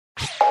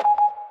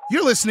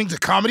You're listening to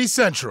Comedy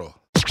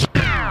Central.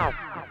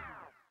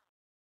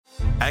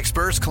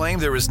 Experts claim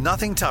there is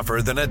nothing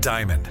tougher than a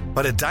diamond.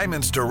 But at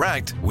Diamonds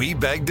Direct, we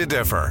beg to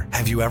differ.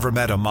 Have you ever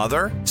met a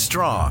mother?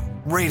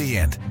 Strong,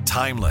 radiant,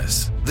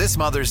 timeless. This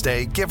Mother's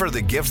Day, give her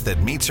the gift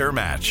that meets her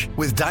match.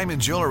 With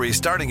diamond jewelry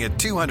starting at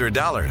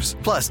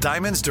 $200. Plus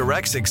Diamonds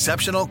Direct's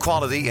exceptional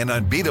quality and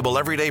unbeatable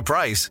everyday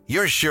price,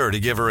 you're sure to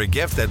give her a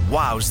gift that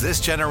wows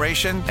this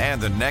generation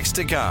and the next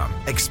to come.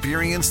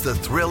 Experience the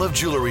thrill of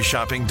jewelry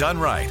shopping done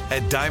right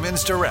at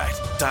Diamonds Direct.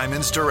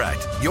 Diamonds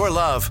Direct. Your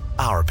love,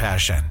 our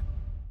passion.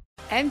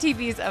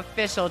 MTV's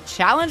official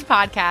Challenge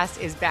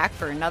podcast is back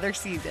for another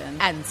season.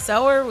 And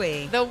so are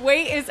we. The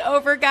wait is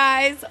over,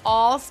 guys.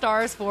 All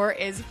Stars 4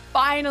 is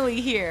finally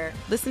here.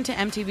 Listen to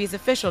MTV's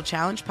official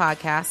Challenge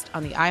podcast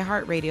on the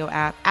iHeartRadio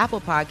app,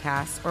 Apple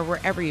Podcasts, or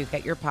wherever you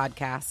get your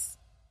podcasts.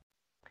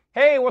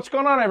 Hey, what's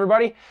going on,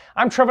 everybody?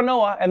 I'm Trevor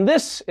Noah, and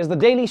this is the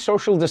Daily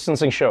Social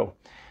Distancing Show.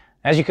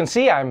 As you can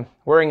see, I'm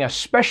wearing a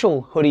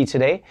special hoodie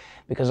today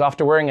because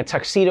after wearing a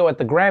tuxedo at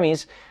the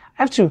Grammys,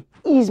 I have to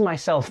ease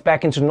myself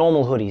back into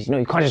normal hoodies. You know,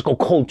 you can't just go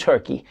cold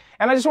turkey.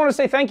 And I just want to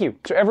say thank you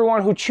to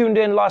everyone who tuned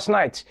in last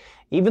night,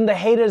 even the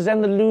haters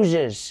and the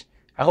losers.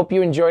 I hope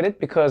you enjoyed it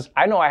because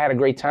I know I had a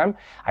great time.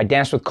 I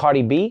danced with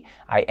Cardi B,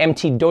 I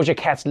emptied Doja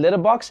Cat's litter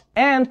box,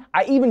 and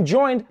I even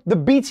joined the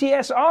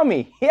BTS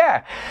army.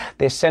 Yeah,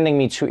 they're sending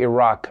me to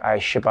Iraq. I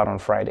ship out on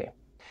Friday.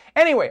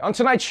 Anyway, on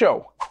tonight's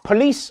show,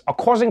 police are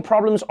causing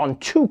problems on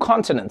 2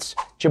 continents.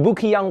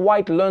 Jabuki Young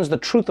White learns the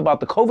truth about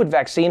the COVID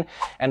vaccine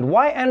and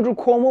why Andrew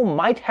Cuomo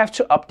might have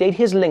to update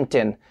his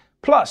LinkedIn.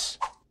 Plus,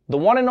 the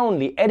one and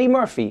only Eddie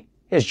Murphy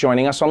is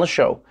joining us on the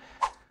show.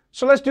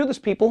 So let's do this,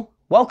 people.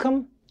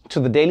 Welcome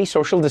to the Daily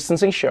Social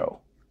Distancing Show.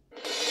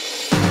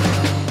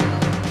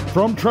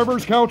 From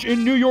Trevor's couch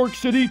in New York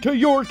City to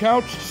your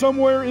couch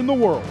somewhere in the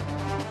world.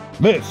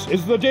 This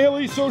is the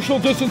Daily Social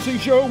Distancing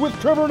Show with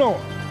Trevor Noah.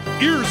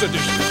 Ears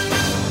Edition.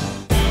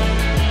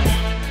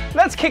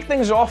 Let's kick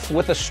things off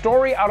with a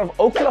story out of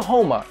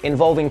Oklahoma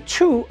involving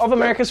 2 of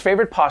America's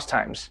favorite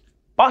pastimes,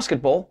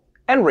 basketball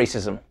and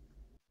racism.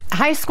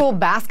 High school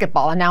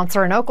basketball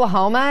announcer in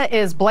Oklahoma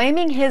is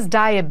blaming his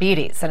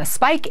diabetes and a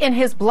spike in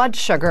his blood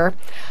sugar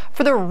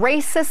for the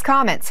racist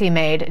comments he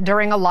made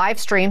during a live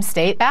stream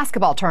state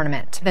basketball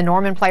tournament. The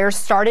Norman players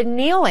started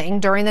kneeling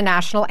during the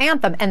national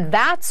anthem, and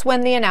that's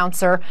when the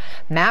announcer,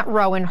 Matt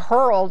Rowan,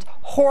 hurled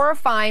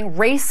horrifying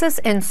racist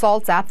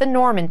insults at the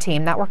Norman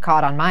team that were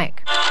caught on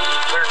mic.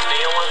 They're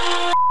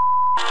kneeling.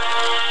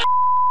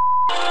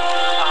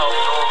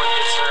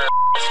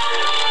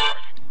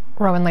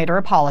 Rowan later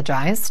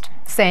apologized,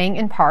 saying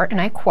in part, and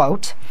I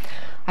quote,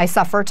 "I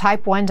suffer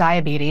type 1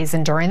 diabetes,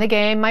 and during the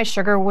game my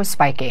sugar was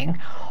spiking.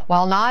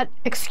 While not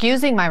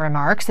excusing my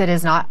remarks, it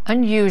is not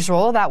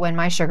unusual that when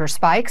my sugar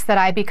spikes that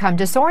I become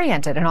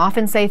disoriented and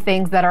often say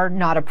things that are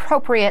not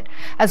appropriate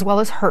as well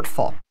as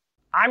hurtful."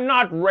 I'm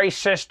not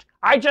racist.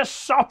 I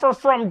just suffer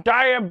from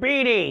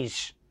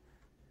diabetes.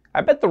 I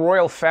bet the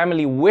royal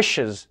family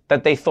wishes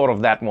that they thought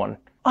of that one.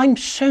 I'm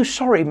so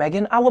sorry,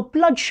 Meghan. Our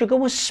blood sugar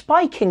was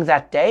spiking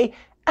that day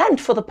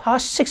and for the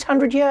past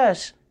 600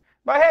 years.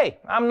 But hey,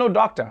 I'm no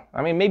doctor.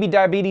 I mean, maybe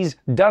diabetes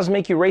does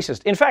make you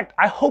racist. In fact,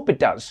 I hope it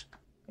does.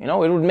 You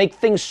know, it would make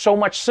things so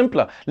much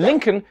simpler.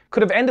 Lincoln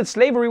could have ended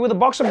slavery with a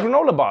box of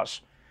granola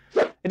bars.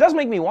 It does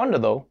make me wonder,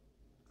 though,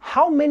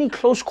 how many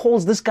close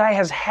calls this guy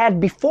has had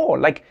before.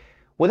 Like,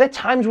 were there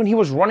times when he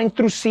was running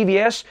through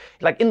CVS,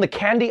 like in the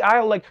candy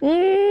aisle, like,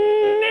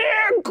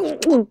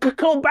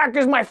 Go Back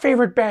is my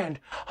favorite band.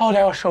 Oh,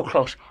 that was so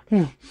close.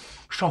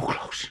 So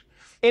close.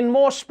 In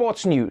more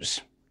sports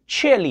news,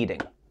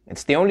 cheerleading.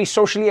 It's the only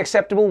socially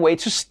acceptable way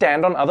to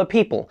stand on other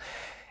people.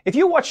 If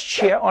you watched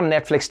Cheer on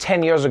Netflix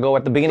 10 years ago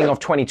at the beginning of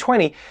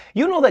 2020,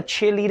 you know that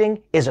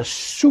cheerleading is a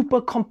super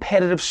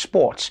competitive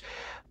sport.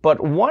 But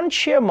one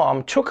cheer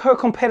mom took her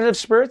competitive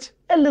spirit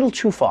a little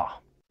too far.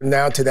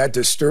 Now to that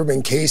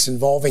disturbing case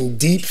involving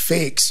deep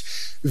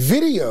fakes,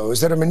 videos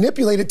that are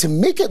manipulated to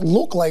make it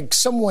look like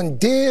someone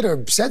did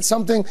or said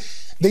something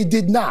they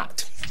did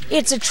not.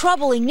 It's a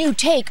troubling new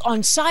take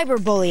on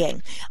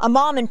cyberbullying. A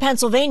mom in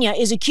Pennsylvania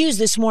is accused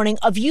this morning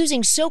of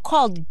using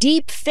so-called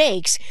deep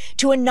fakes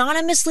to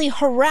anonymously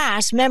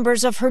harass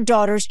members of her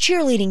daughter's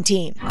cheerleading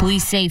team.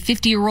 Police say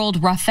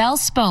 50-year-old Rafael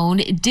Spone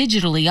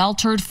digitally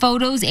altered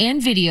photos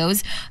and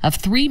videos of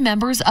 3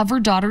 members of her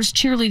daughter's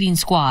cheerleading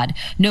squad,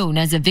 known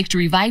as the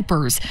Victory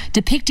Vipers,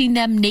 depicting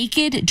them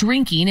naked,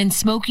 drinking, and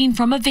smoking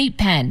from a vape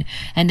pen,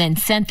 and then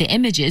sent the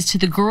images to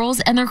the girls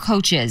and their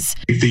coaches.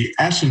 The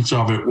essence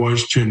of it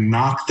was to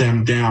knock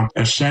them down,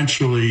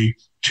 essentially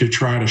to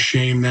try to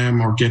shame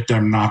them or get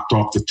them knocked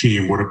off the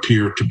team would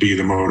appear to be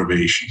the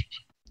motivation.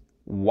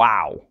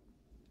 Wow.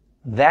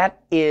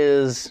 That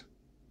is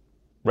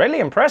really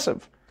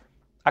impressive.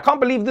 I can't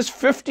believe this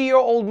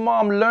 50-year-old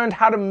mom learned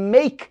how to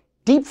make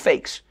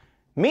deepfakes.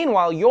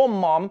 Meanwhile, your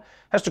mom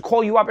has to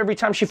call you up every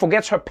time she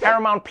forgets her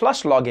Paramount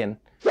Plus login.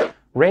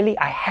 Really?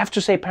 I have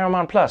to say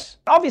Paramount Plus.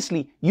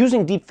 Obviously,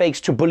 using deepfakes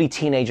to bully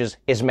teenagers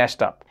is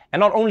messed up. And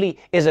not only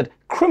is it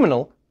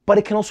criminal, but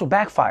it can also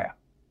backfire.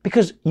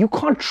 Because you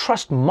can't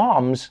trust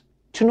moms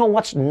to know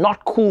what's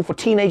not cool for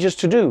teenagers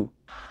to do.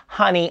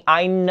 Honey,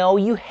 I know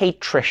you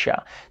hate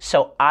Trisha,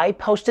 so I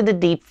posted a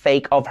deep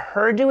fake of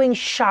her doing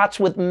shots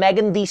with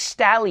Megan Thee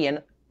Stallion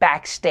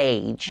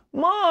backstage.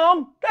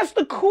 Mom, that's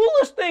the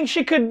coolest thing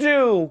she could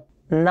do.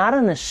 Not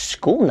on a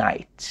school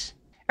night.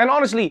 And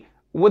honestly,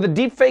 were the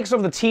deep fakes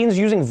of the teens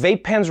using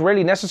vape pens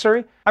really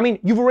necessary? I mean,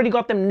 you've already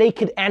got them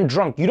naked and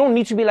drunk. You don't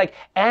need to be like,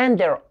 and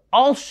they're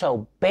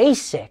also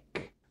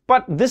basic.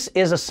 But this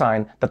is a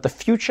sign that the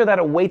future that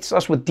awaits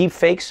us with deep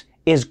fakes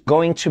is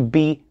going to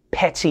be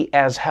petty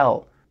as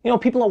hell. You know,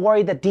 people are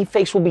worried that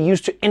deepfakes will be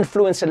used to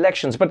influence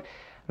elections, but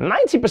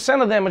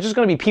 90% of them are just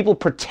going to be people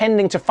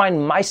pretending to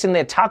find mice in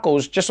their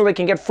tacos just so they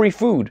can get free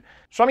food.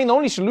 So, I mean, the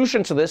only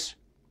solution to this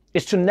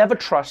is to never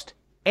trust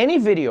any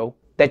video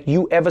that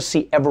you ever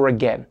see ever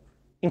again,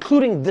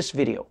 including this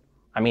video.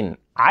 I mean,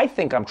 I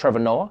think I'm Trevor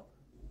Noah,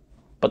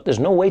 but there's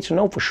no way to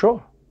know for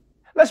sure.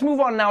 Let's move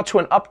on now to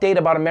an update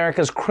about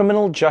America's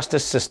criminal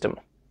justice system.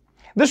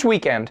 This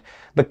weekend,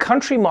 the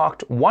country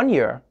marked 1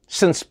 year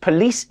since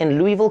police in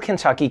Louisville,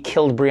 Kentucky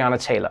killed Breonna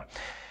Taylor.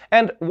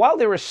 And while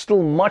there is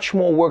still much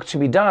more work to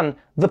be done,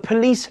 the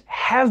police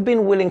have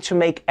been willing to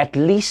make at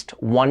least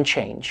one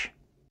change.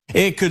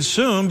 It could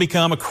soon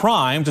become a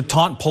crime to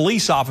taunt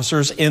police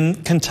officers in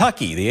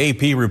Kentucky. The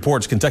AP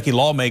reports Kentucky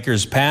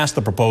lawmakers passed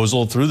the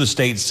proposal through the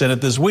state Senate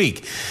this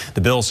week.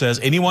 The bill says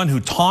anyone who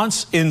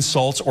taunts,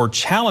 insults, or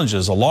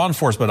challenges a law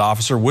enforcement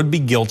officer would be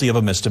guilty of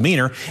a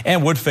misdemeanor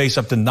and would face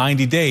up to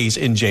 90 days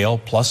in jail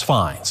plus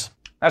fines.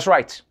 That's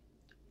right.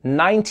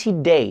 90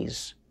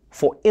 days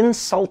for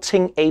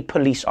insulting a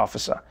police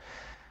officer.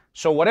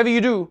 So whatever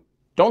you do,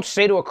 don't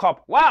say to a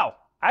cop, wow,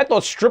 I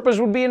thought strippers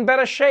would be in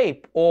better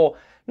shape, or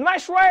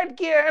nice riot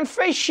gear and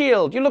face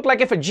shield. You look like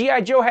if a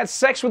G.I. Joe had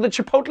sex with a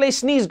Chipotle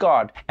sneeze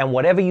guard. And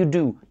whatever you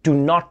do, do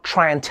not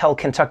try and tell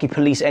Kentucky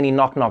police any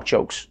knock-knock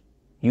jokes.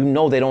 You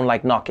know they don't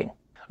like knocking.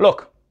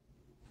 Look,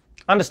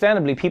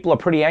 understandably, people are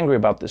pretty angry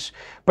about this.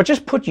 But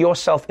just put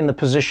yourself in the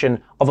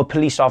position of a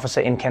police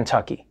officer in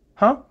Kentucky.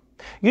 Huh?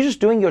 You're just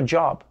doing your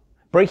job,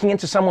 breaking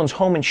into someone's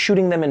home and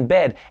shooting them in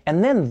bed.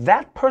 And then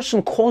that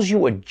person calls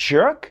you a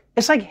jerk?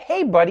 It's like,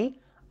 hey, buddy,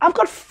 I've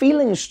got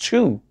feelings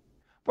too.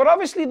 But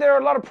obviously there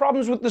are a lot of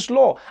problems with this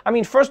law. I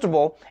mean, first of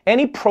all,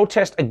 any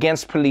protest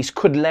against police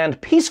could land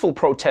peaceful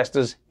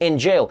protesters in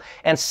jail.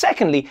 And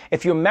secondly,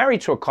 if you're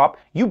married to a cop,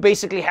 you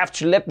basically have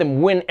to let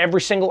them win every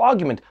single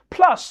argument.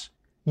 Plus,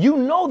 you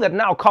know that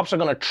now cops are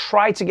going to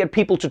try to get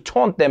people to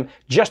taunt them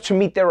just to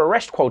meet their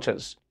arrest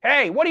quotas.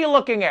 Hey, what are you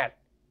looking at?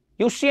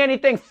 You see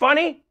anything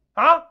funny?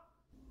 Huh?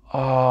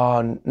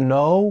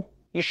 No.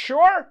 You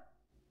sure?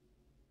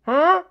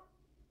 Huh?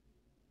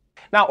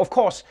 Now, of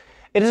course,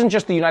 it isn't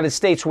just the United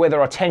States where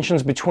there are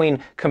tensions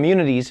between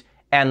communities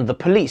and the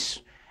police,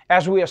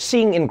 as we are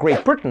seeing in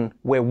Great Britain,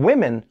 where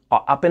women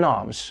are up in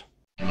arms.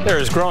 There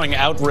is growing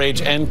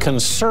outrage and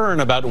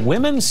concern about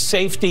women's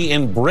safety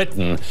in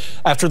Britain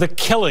after the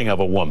killing of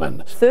a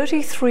woman.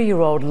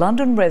 33-year-old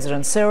London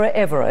resident Sarah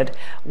Everard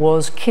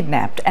was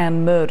kidnapped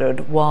and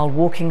murdered while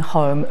walking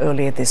home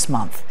earlier this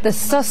month. The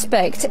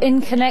suspect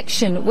in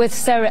connection with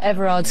Sarah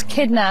Everard's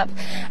kidnap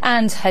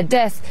and her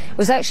death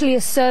was actually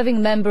a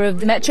serving member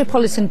of the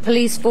Metropolitan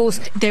Police Force.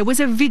 There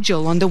was a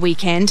vigil on the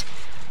weekend.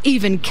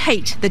 Even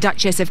Kate, the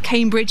Duchess of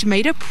Cambridge,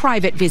 made a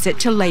private visit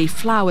to lay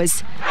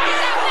flowers.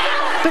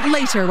 But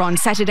later on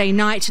Saturday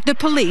night, the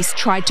police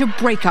tried to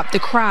break up the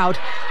crowd.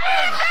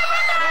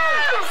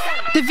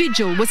 The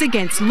vigil was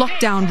against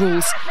lockdown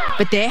rules,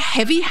 but their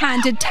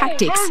heavy-handed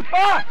tactics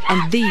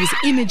and these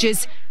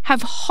images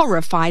have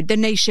horrified the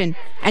nation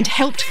and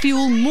helped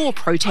fuel more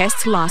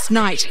protests last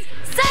night.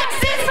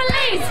 Sexist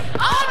police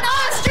on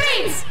our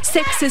streets!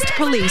 Sexist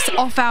police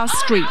off our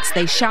streets,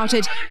 they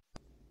shouted.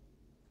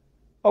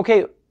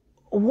 Okay,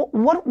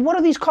 what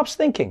are these cops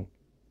thinking?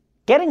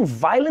 Getting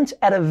violent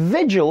at a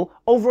vigil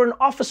over an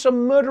officer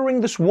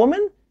murdering this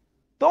woman?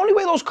 The only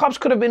way those cops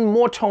could have been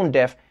more tone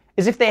deaf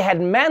is if they had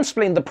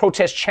mansplained the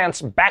protest chants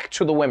back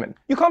to the women.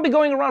 You can't be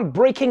going around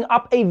breaking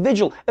up a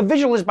vigil. A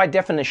vigil is by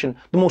definition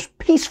the most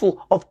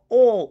peaceful of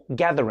all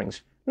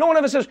gatherings. No one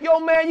ever says, yo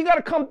man, you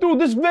gotta come through,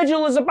 this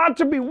vigil is about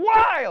to be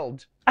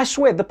wild. I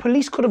swear, the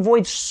police could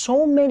avoid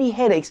so many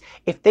headaches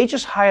if they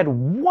just hired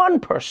one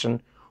person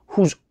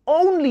whose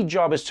only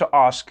job is to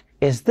ask,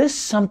 is this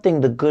something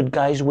the good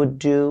guys would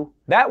do?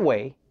 That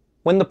way,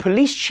 when the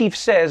police chief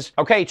says,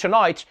 okay,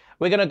 tonight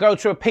we're going to go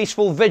to a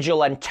peaceful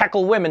vigil and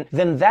tackle women,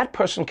 then that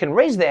person can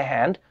raise their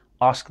hand,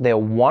 ask their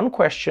one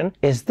question,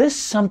 is this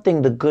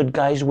something the good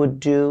guys would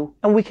do?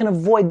 And we can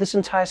avoid this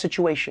entire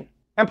situation.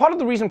 And part of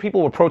the reason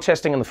people were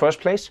protesting in the first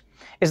place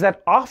is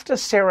that after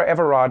Sarah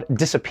Everard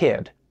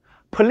disappeared,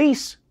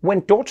 police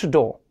went door to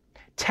door,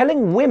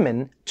 telling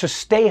women to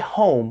stay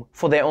home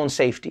for their own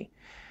safety,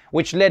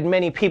 which led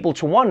many people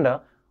to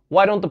wonder,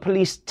 why don't the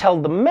police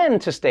tell the men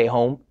to stay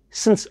home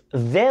since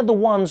they're the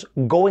ones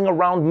going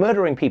around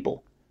murdering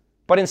people?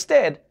 But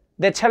instead,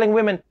 they're telling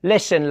women,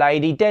 listen,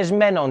 lady, there's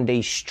men on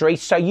these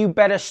streets, so you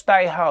better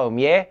stay home,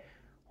 yeah?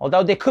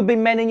 Although there could be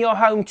men in your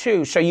home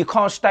too, so you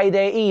can't stay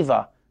there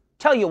either.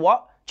 Tell you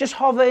what, Just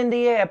hover in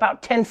the air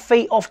about 10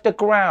 feet off the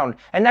ground,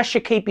 and that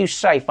should keep you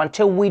safe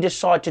until we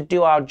decide to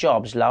do our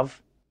jobs,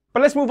 love.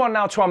 But let's move on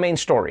now to our main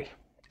story.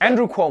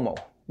 Andrew Cuomo,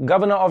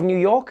 governor of New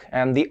York,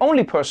 and the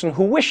only person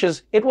who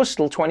wishes it was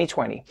still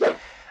 2020.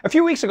 A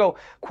few weeks ago,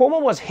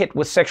 Cuomo was hit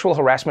with sexual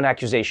harassment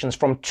accusations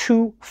from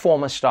 2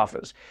 former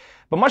staffers.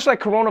 But much like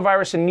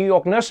coronavirus in New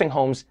York nursing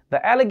homes,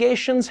 the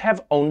allegations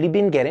have only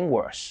been getting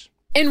worse.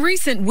 In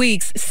recent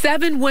weeks,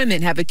 7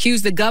 women have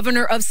accused the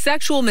governor of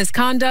sexual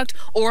misconduct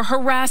or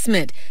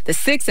harassment. The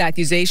 6th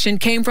accusation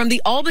came from the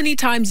Albany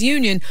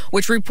Times-Union,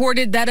 which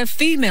reported that a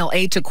female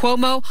aide to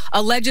Cuomo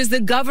alleges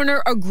the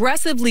governor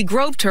aggressively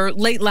groped her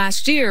late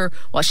last year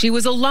while she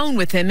was alone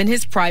with him in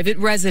his private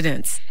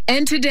residence.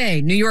 And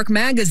today, New York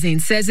Magazine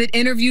says it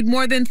interviewed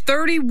more than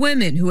 30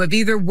 women who have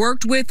either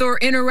worked with or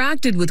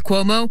interacted with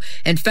Cuomo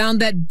and found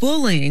that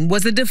bullying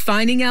was a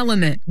defining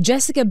element.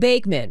 Jessica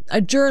Bakeman,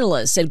 a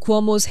journalist, said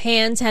Cuomo's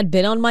hands had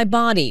been on my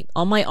body,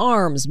 on my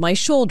arms, my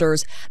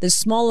shoulders, the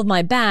small of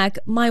my back,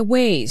 my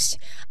waist.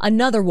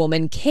 Another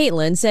woman,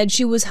 Caitlin, said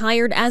she was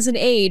hired as an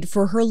aide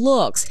for her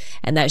looks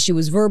and that she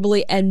was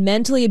verbally and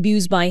mentally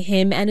abused by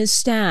him and his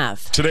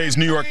staff. Today's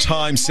New York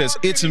Times says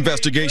its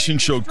investigation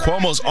showed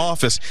Cuomo's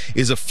office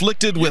is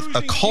afflicted with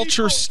a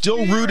culture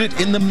still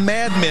rooted in the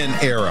Mad Men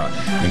era,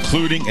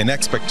 including an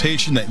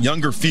expectation that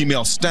younger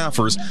female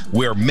staffers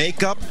wear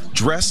makeup,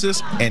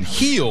 dresses, and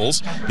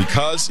heels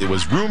because it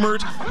was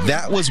rumored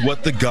that was what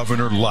the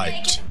governor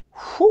liked.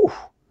 Whew.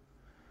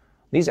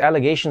 These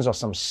allegations are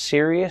some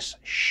serious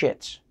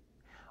shit.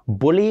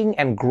 Bullying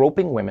and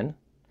groping women,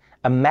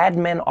 a Mad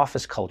Men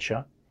office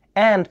culture,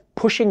 and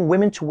pushing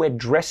women to wear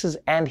dresses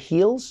and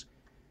heels.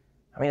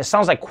 I mean, it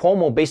sounds like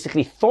Cuomo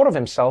basically thought of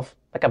himself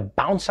like a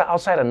bouncer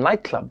outside a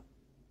nightclub,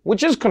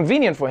 which is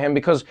convenient for him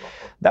because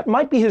that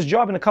might be his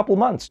job in a couple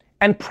months.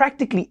 And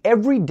practically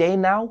every day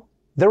now,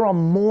 there are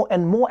more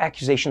and more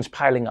accusations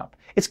piling up.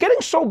 It's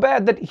getting so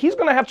bad that he's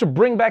going to have to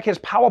bring back his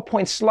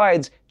PowerPoint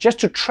slides just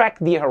to track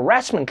the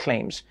harassment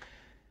claims.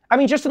 I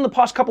mean, just in the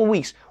past couple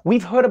weeks,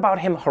 we've heard about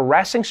him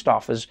harassing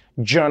staffers,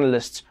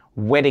 journalists,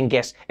 wedding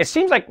guests. It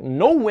seems like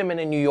no women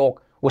in New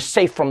York were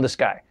safe from this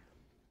guy.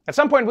 At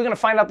some point, we're going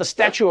to find out the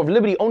Statue of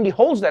Liberty only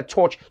holds that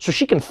torch so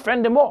she can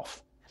fend him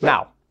off.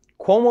 Now,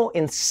 Cuomo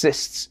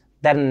insists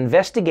that an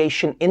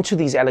investigation into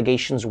these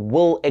allegations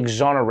will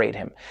exonerate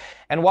him.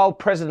 And while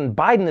President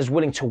Biden is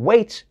willing to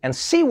wait and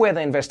see where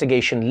the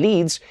investigation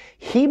leads,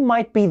 he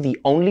might be the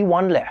only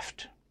one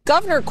left.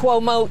 Governor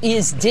Cuomo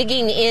is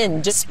digging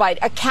in despite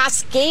a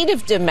cascade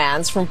of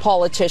demands from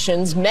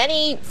politicians,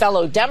 many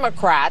fellow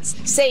Democrats,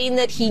 saying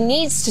that he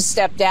needs to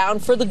step down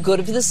for the good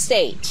of the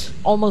state.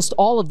 Almost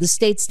all of the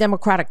state's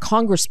Democratic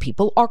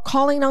congresspeople are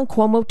calling on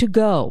Cuomo to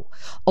go,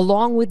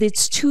 along with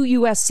its 2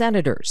 U.S.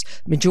 senators,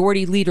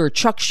 Majority Leader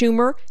Chuck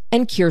Schumer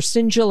and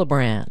Kirsten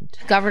Gillibrand.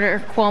 Governor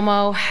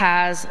Cuomo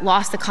has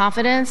lost the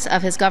confidence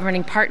of his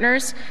governing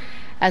partners,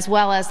 as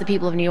well as the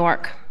people of New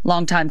York.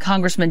 Longtime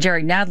Congressman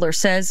Jerry Nadler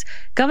says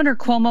Governor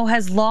Cuomo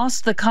has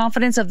lost the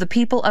confidence of the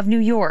people of New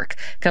York.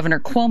 Governor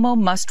Cuomo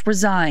must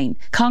resign.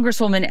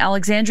 Congresswoman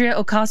Alexandria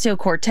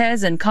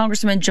Ocasio-Cortez and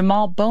Congressman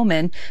Jamal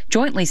Bowman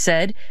jointly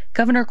said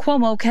Governor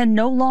Cuomo can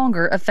no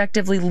longer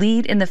effectively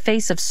lead in the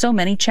face of so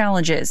many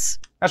challenges.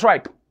 That's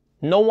right.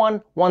 No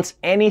one wants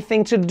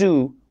anything to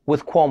do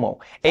with Cuomo.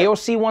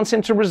 AOC wants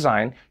him to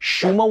resign.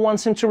 Schumer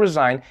wants him to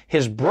resign.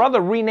 His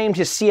brother renamed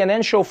his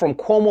CNN show from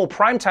Cuomo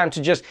Primetime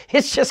to just,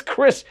 it's just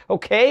Chris,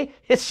 okay?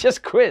 It's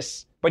just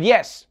Chris. But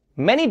yes,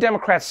 many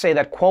Democrats say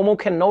that Cuomo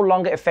can no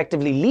longer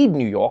effectively lead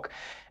New York,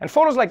 and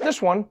photos like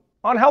this one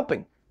aren't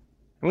helping.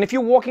 I mean, if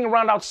you're walking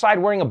around outside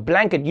wearing a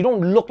blanket, you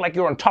don't look like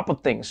you're on top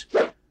of things.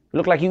 You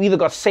look like you either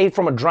got saved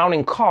from a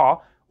drowning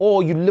car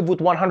or you live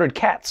with 100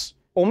 cats.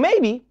 Or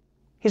maybe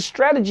his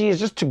strategy is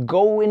just to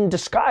go in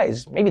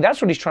disguise. Maybe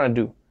that's what he's trying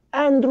to do.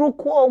 Andrew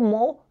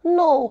Cuomo?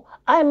 No,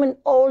 I'm an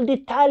old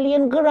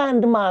Italian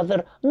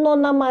grandmother,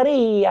 Nonna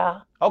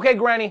Maria. Okay,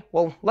 Granny,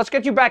 well, let's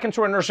get you back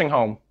into a nursing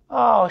home.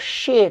 Oh,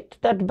 shit,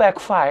 that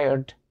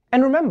backfired.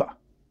 And remember,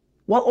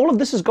 while all of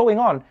this is going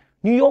on,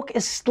 New York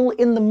is still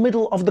in the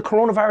middle of the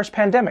coronavirus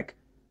pandemic.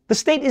 The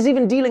state is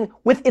even dealing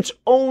with its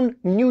own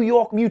New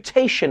York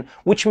mutation,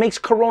 which makes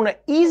corona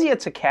easier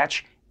to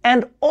catch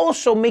and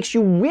also makes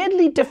you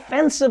weirdly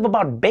defensive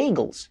about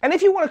bagels. And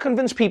if you want to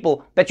convince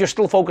people that you're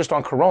still focused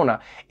on corona,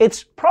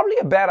 it's probably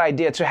a bad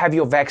idea to have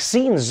your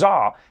vaccine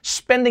czar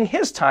spending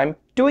his time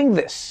doing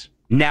this.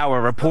 Now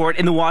a report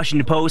in the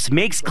Washington Post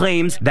makes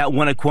claims that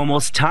one of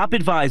Cuomo's top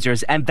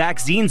advisors and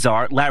vaccine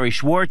czar, Larry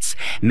Schwartz,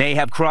 may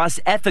have crossed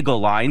ethical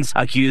lines,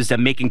 accused of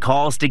making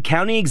calls to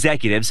county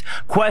executives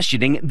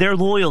questioning their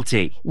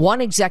loyalty. One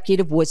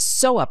executive was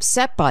so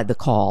upset by the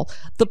call,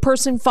 the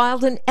person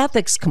filed an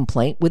ethics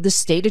complaint with the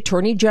state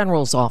attorney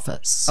general's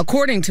office.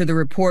 According to the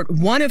report,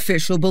 one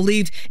official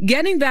believed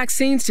getting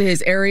vaccines to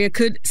his area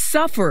could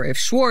suffer if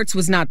Schwartz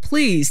was not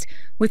pleased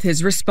with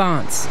his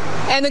response.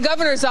 And the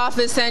governor's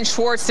office and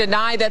Schwartz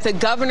denied that the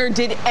governor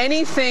did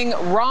anything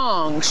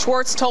wrong.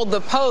 Schwartz told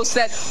the Post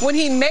that when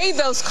he made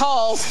those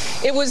calls,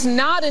 it was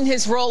not in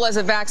his role as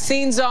a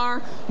vaccine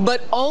czar,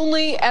 but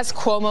only as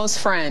Cuomo's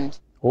friend.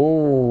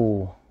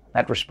 Ooh,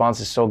 that response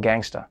is so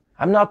gangster.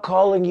 I'm not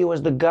calling you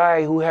as the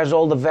guy who has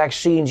all the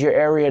vaccines your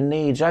area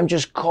needs. I'm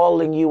just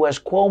calling you as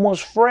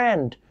Cuomo's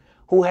friend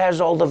who has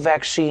all the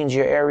vaccines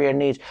your area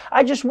needs.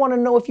 I just want to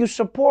know if you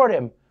support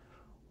him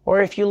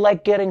or if you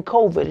like getting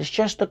COVID. It's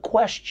just a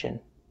question.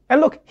 And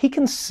look, he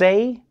can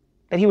say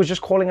that he was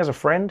just calling as a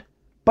friend,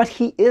 but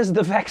he is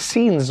the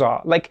vaccine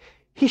czar. Like,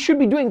 he should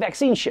be doing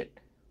vaccine shit.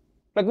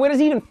 Like, where does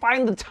he even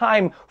find the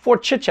time for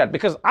chit-chat?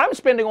 Because I'm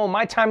spending all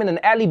my time in an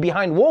alley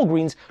behind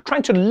Walgreens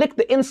trying to lick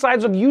the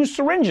insides of used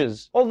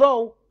syringes.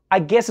 Although, I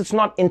guess it's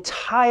not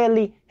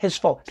entirely his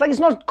fault. It's like it's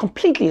not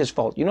completely his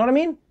fault, you know what I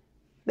mean?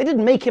 They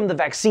didn't make him the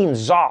vaccine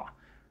czar.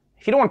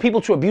 If you don't want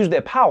people to abuse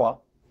their power,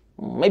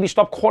 maybe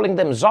stop calling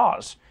them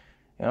czars.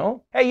 You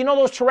know? Hey, you know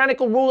those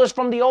tyrannical rulers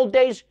from the old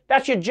days?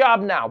 That's your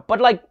job now. But,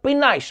 like, be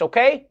nice,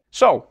 okay?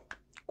 So,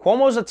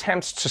 Cuomo's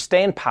attempts to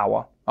stay in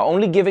power are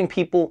only giving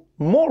people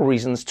more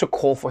reasons to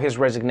call for his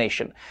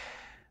resignation.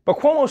 But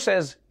Cuomo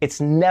says it's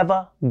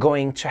never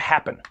going to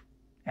happen.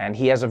 And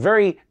he has a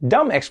very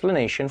dumb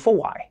explanation for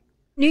why.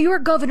 New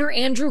York Governor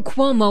Andrew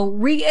Cuomo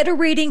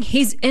reiterating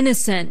he's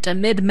innocent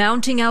amid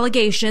mounting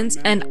allegations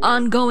and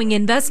ongoing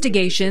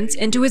investigations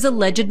into his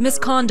alleged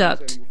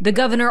misconduct. The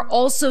governor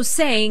also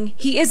saying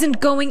he isn't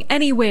going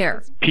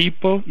anywhere.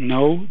 People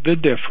know the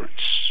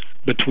difference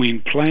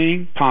between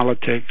playing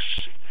politics,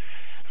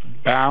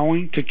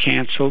 bowing to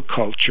cancel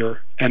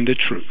culture, and the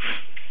truth.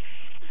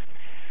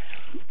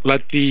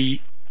 Let the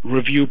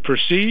review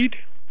proceed.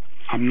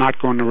 I'm not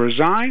going to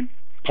resign.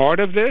 Part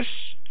of this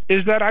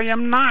is that I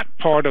am not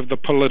part of the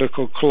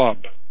political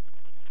club.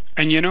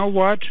 And you know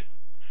what?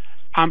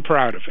 I'm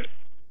proud of it.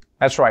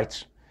 That's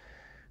right.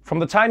 From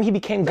the time he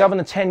became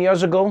governor 10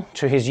 years ago,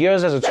 to his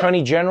years as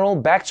Attorney General,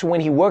 back to when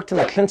he worked in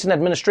the Clinton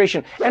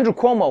administration, Andrew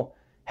Cuomo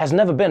has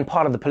never been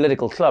part of the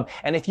political club.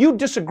 And if you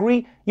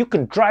disagree, you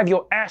can drive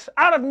your ass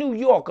out of New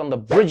York on the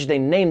bridge they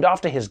named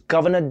after his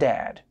governor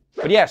dad.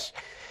 But yes,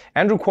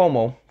 Andrew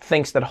Cuomo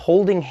thinks that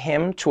holding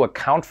him to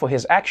account for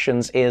his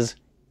actions is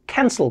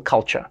cancel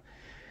culture,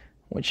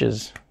 which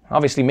is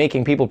obviously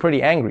making people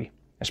pretty angry,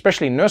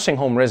 especially nursing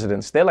home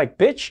residents. They're like,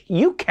 bitch,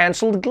 you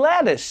canceled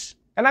Gladys.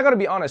 And I gotta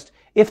be honest,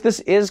 if this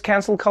is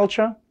cancel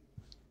culture,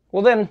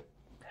 well then,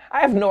 I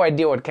have no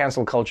idea what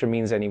cancel culture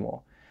means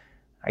anymore.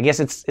 I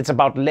guess it's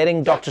about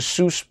letting Dr.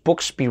 Seuss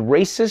books be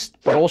racist,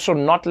 but also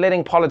not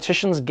letting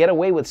politicians get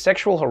away with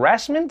sexual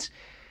harassment?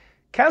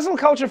 Cancel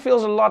culture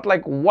feels a lot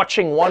like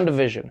watching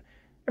WandaVision.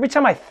 Every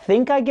time I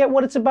think I get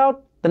what it's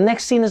about, the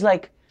next scene is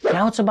like,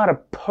 now it's about a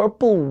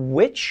purple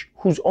witch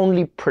who's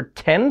only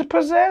pretend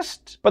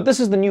possessed? But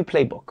this is the new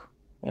playbook.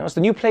 You know, it's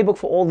the new playbook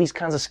for all these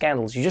kinds of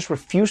scandals. You just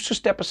refuse to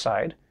step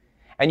aside,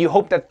 and you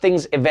hope that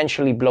things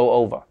eventually blow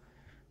over.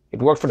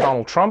 It worked for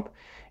Donald Trump.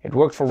 It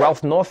worked for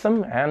Ralph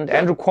Northam, and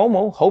Andrew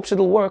Cuomo hopes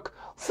it'll work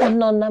for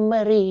Nonna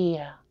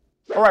Maria.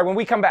 All right, when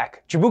we come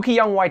back, Jaboukie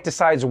Young-White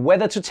decides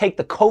whether to take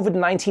the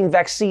COVID-19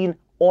 vaccine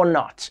or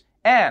not.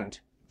 And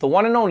the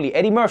one and only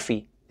Eddie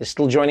Murphy is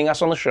still joining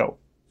us on the show,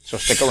 so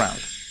stick around.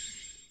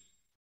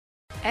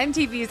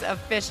 MTV's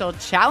official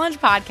Challenge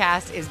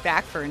podcast is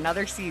back for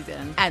another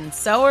season. And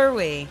so are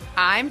we.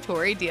 I'm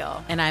Tori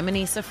Deal. And I'm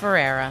Anissa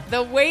Ferreira.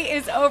 The wait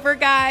is over,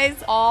 guys.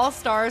 All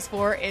Stars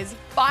 4 is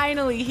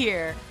finally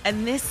here.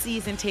 And this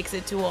season takes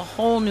it to a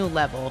whole new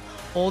level.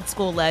 Old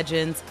school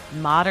legends,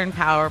 modern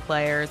power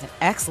players, and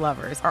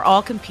ex-lovers are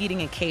all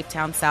competing in Cape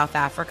Town, South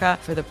Africa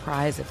for the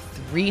prize of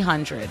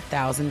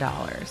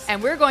 $300,000.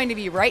 And we're going to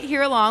be right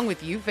here along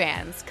with you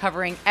fans,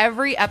 covering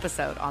every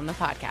episode on the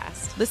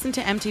podcast. Listen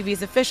to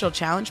MTV's official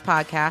Challenge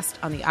podcast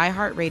on the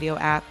iHeartRadio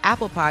app,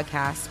 Apple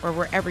Podcasts, or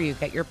wherever you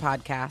get your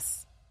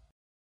podcasts.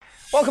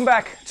 Welcome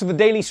back to the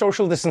Daily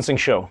Social Distancing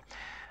Show.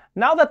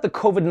 Now that the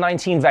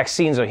COVID-19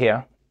 vaccines are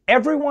here,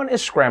 everyone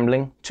is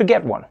scrambling to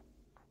get one.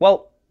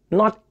 Well,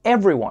 not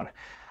everyone.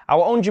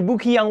 Our own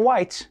Jaboukie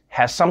Young-White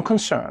has some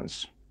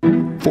concerns.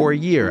 For a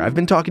year, I've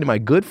been talking to my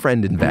good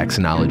friend and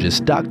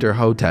vaccinologist, Dr.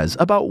 Hotez,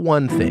 about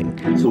one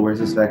thing. So where's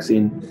this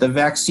vaccine? The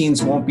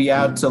vaccines won't be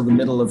out till the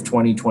middle of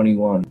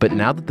 2021. But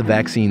now that the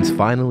vaccine's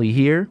finally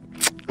here,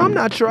 I'm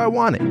not sure I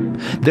want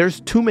it. There's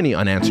too many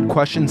unanswered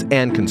questions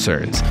and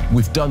concerns.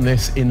 We've done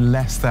this in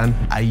less than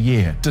a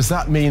year. Does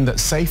that mean that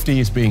safety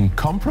is being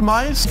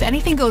compromised? If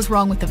anything goes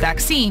wrong with the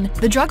vaccine,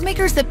 the drug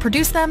makers that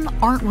produce them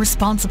aren't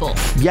responsible.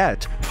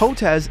 Yet,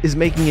 Hotez is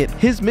making it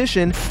his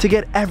mission to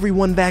get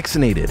everyone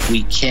vaccinated.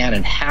 We can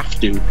and have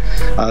to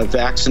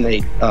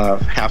vaccinate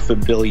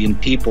 500 million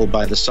people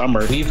by the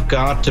summer. We've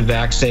got to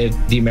vaccinate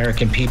the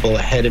American people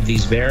ahead of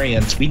these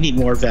variants. We need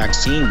more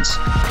vaccines.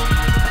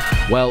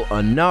 Well,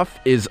 enough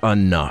is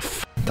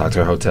enough.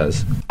 Dr.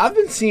 Hotez, I've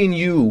been seeing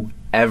you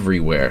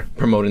everywhere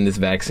promoting this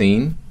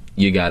vaccine.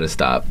 You gotta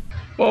stop.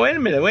 Well, wait a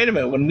minute.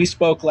 When we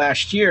spoke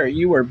last year,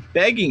 you were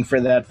begging for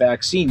that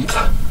vaccine.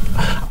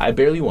 I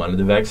barely wanted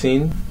the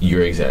vaccine.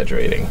 You're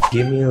exaggerating.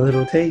 Give me a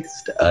little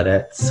taste of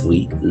that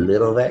sweet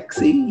little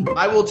vaccine.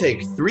 I will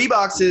take 3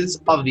 boxes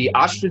of the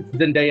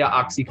AstraZeneca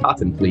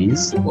Oxycontin,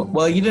 please.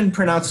 Well, you didn't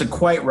pronounce it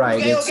quite right.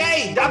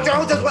 Okay, Dr.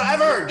 Hotez,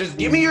 whatever. Just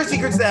give me your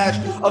secret stash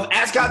of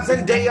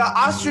AstraZeneca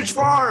Ostrich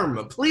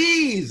Farm,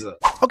 please.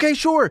 Okay,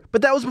 sure,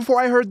 but that was before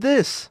I heard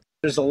this.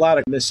 There's a lot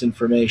of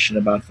misinformation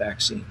about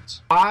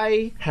vaccines.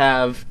 I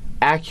have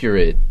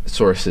accurate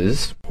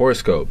sources,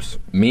 horoscopes,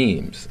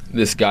 memes,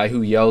 this guy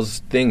who yells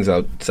things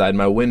outside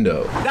my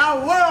window.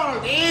 The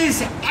world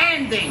is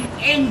ending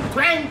in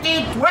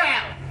 2012.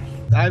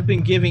 I've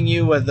been giving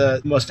you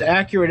the most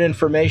accurate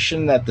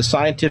information that the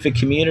scientific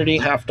community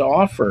have to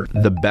offer.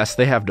 The best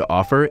they have to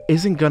offer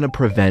isn't gonna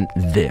prevent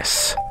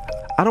this.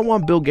 I don't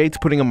want Bill Gates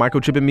putting a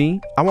microchip in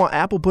me. I want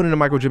Apple putting a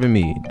microchip in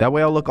me. That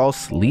way I'll look all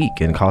sleek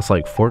and cost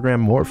like $4,000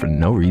 more for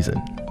no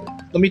reason.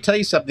 Let me tell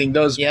you something.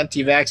 Those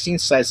anti-vaccine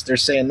sites, they're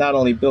saying not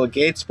only Bill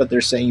Gates, but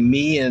they're saying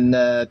me and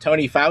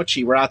Tony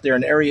Fauci were out there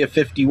in Area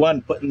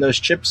 51 putting those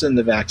chips in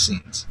the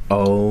vaccines.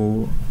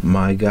 Oh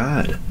my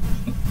God.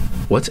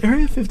 What's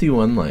Area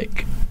 51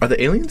 like? Are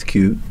the aliens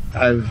cute?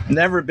 I've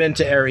never been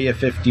to Area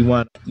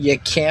 51. You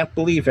can't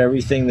believe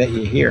everything that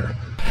you hear.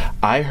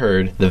 I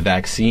heard the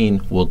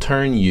vaccine will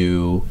turn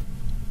you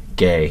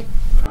gay.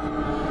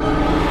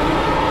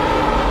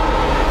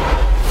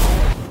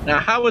 Now,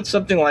 how would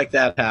something like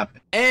that happen?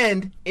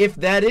 And if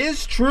that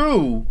is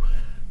true,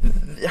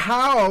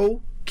 how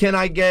can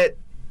I get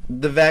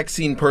the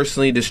vaccine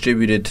personally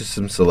distributed to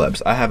some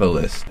celebs? I have a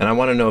list, and I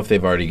want to know if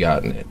they've already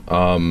gotten it.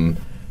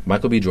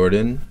 Michael B.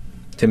 Jordan,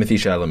 Timothy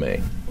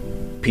Chalamet,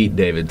 Pete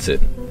Davidson,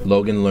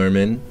 Logan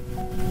Lerman,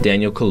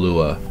 Daniel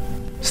Kaluuya,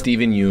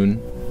 Stephen Yeun.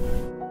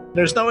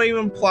 There's no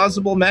even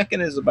plausible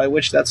mechanism by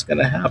which that's going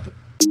to happen.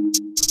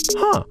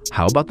 Huh,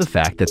 how about the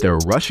fact that they're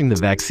rushing the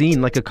vaccine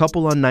like a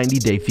couple on 90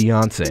 Day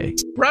Fiancé?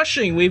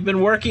 Rushing? We've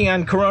been working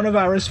on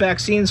coronavirus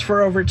vaccines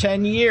for over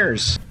 10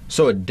 years.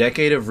 So a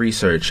decade of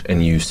research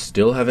and you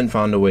still haven't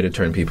found a way to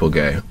turn people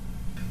gay.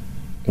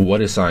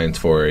 What is science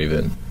for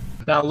even?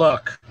 Now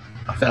look,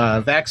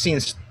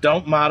 vaccines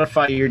don't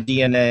modify your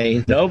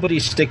DNA.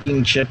 Nobody's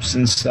sticking chips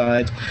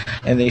inside,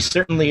 and they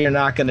certainly are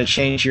not going to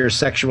change your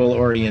sexual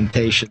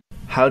orientation.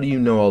 How do you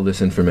know all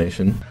this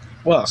information?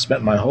 Well, I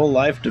spent my whole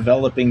life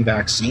developing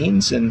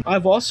vaccines, and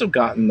I've also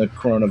gotten the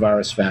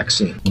coronavirus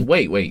vaccine.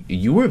 Wait,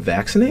 you were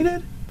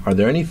vaccinated? Are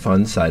there any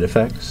fun side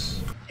effects?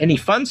 Any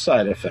fun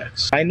side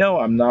effects? I know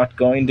I'm not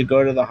going to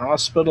go to the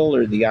hospital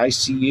or the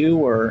ICU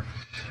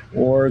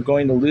or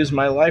going to lose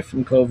my life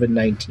from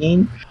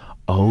COVID-19.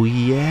 Oh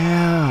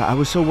yeah, I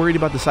was so worried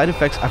about the side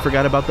effects, I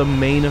forgot about the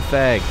main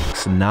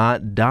effects,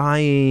 not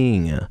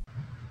dying.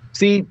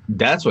 See,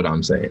 that's what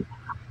I'm saying.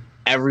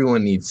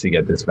 Everyone needs to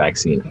get this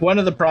vaccine. One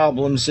of the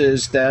problems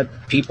is that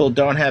people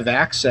don't have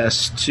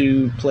access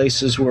to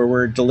places where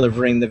we're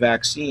delivering the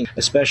vaccine,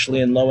 especially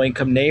in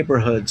low-income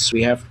neighborhoods.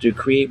 We have to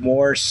create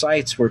more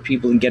sites where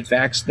people can get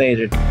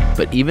vaccinated.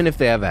 But even if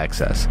they have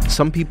access,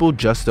 some people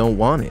just don't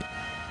want it.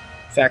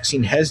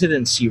 Vaccine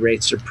hesitancy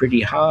rates are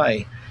pretty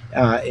high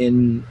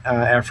in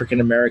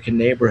African-American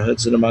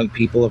neighborhoods and among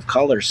people of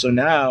color. So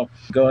now,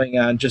 going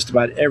on just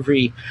about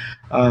every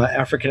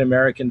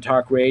African-American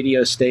talk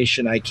radio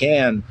station I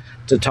can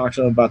to talk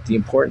to them about the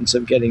importance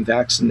of getting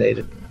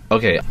vaccinated.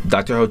 Okay,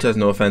 Dr. Hotez,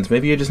 no offense,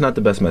 maybe you're just not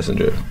the best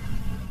messenger.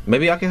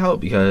 Maybe I can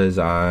help because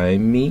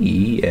I'm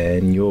me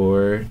and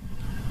you're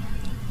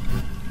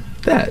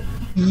that.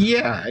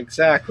 Yeah,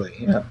 exactly,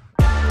 yeah.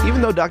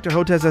 Even though Dr.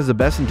 Hotez has the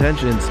best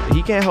intentions,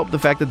 he can't help the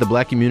fact that the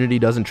black community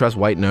doesn't trust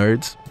white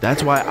nerds.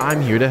 That's why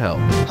I'm here to help.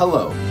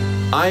 Hello,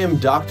 I am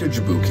Dr.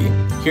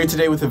 Jabuki, here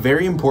today with a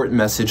very important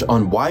message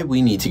on why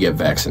we need to get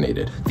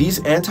vaccinated.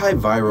 These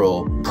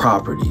antiviral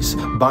properties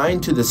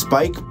bind to the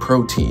spike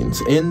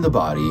proteins in the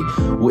body,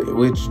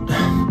 which,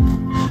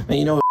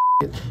 you know,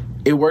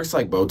 it works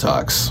like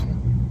Botox.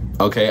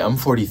 Okay, I'm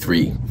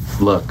 43.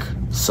 Look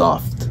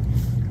soft.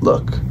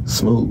 Look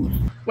smooth.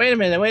 Wait a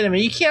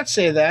minute. You can't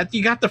say that.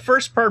 You got the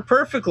first part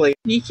perfectly.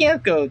 You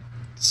can't go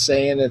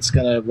saying it's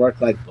going to work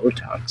like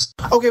Botox.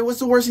 Okay, what's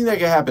the worst thing that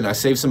could happen? I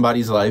save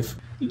somebody's life?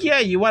 Yeah,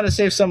 you want to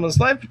save someone's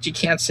life, but you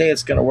can't say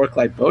it's going to work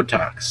like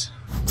Botox.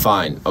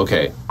 Fine,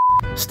 okay.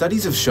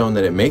 Studies have shown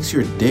that it makes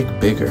your dick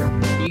bigger.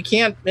 You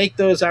can't make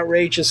those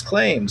outrageous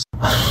claims.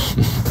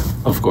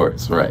 Of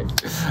course, right.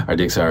 Our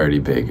dicks are already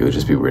big. It would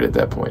just be weird at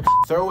that point.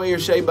 Throw away your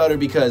shea butter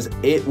because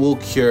it will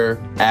cure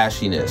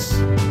ashiness.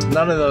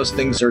 None of those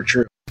things are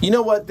true. You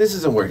know what? This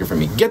isn't working for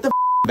me. Get the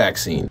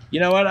vaccine.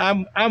 You know what?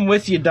 I'm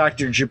with you,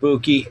 Dr.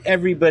 Jabuki.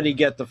 Everybody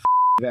get the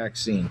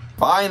vaccine.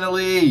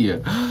 Finally!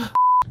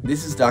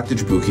 This is Dr.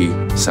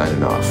 Jabuki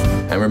signing off.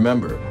 And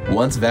remember,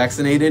 once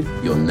vaccinated,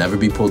 you'll never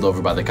be pulled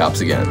over by the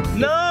cops again.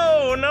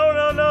 No!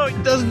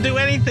 It doesn't do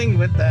anything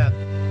with that.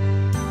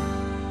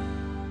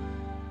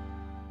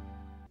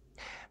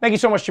 Thank you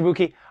so much,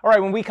 Jabuki. All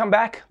right, when we come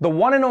back, the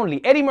one and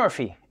only Eddie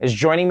Murphy is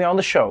joining me on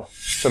the show,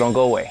 so don't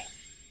go away.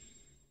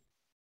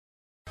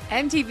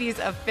 MTV's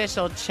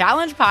official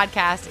Challenge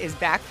podcast is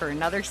back for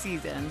another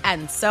season.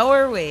 And so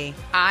are we.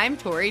 I'm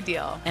Tori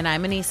Deal. And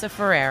I'm Anissa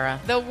Ferreira.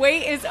 The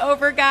wait is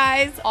over,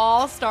 guys.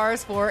 All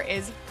Stars 4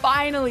 is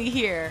finally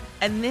here.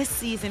 And this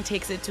season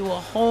takes it to a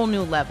whole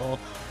new level.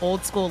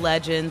 Old school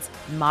legends,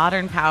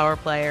 modern power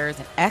players,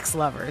 and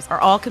ex-lovers are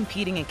all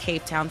competing in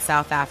Cape Town,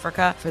 South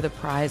Africa for the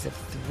prize of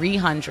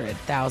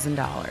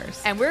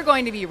 $300,000. And we're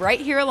going to be right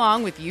here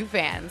along with you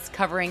fans,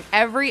 covering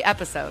every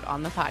episode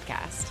on the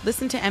podcast.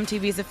 Listen to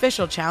MTV's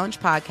official Challenge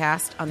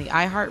podcast on the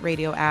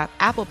iHeartRadio app,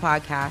 Apple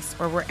Podcasts,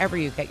 or wherever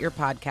you get your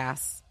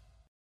podcasts.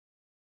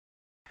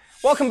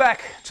 Welcome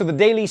back to the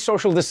Daily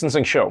Social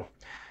Distancing Show.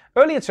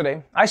 Earlier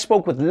today, I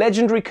spoke with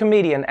legendary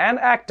comedian and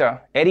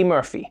actor Eddie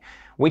Murphy.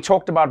 We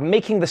talked about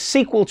making the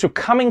sequel to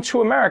Coming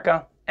to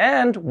America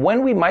and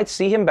when we might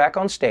see him back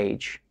on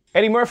stage.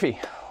 Eddie Murphy,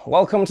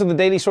 welcome to the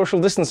Daily Social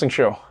Distancing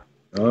Show.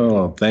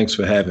 Oh, thanks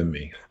for having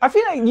me. I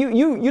feel like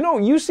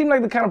you seem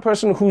like the kind of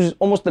person who's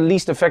almost the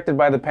least affected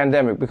by the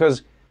pandemic,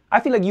 because I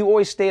feel like you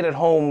always stayed at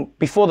home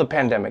before the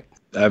pandemic.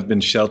 I've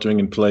been sheltering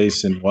in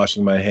place and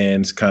washing my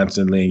hands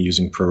constantly and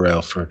using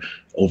Purell for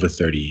over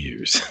 30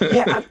 years.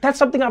 Yeah, that's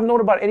something I've known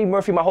about Eddie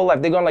Murphy my whole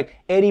life. They're going like,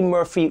 Eddie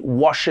Murphy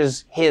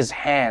washes his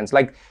hands.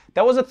 Like,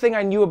 that was a thing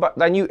I knew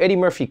about. I knew Eddie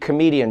Murphy,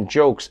 comedian,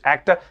 jokes,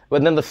 actor.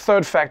 But then the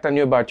third fact I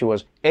knew about you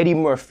was Eddie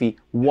Murphy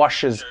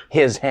washes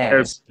his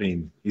hands.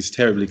 Clean. He's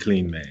terribly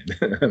clean, man.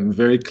 I'm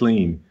very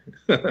clean.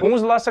 When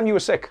was the last time you were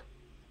sick?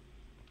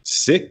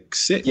 Sick?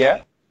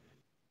 Yeah.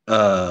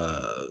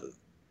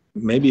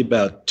 Maybe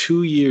about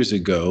 2 years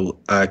ago,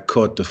 I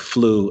caught the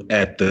flu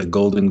at the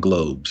Golden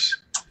Globes.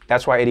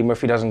 That's why Eddie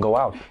Murphy doesn't go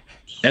out.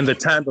 And the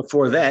time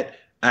before that,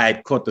 I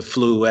had caught the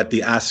flu at the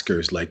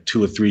Oscars like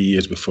 2 or 3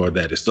 years before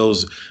that. It's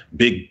those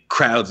big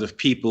crowds of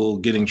people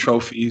getting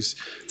trophies.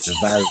 The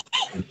virus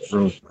in the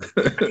room.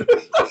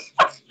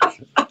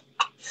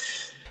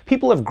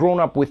 People have grown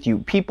up with you.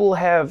 People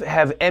have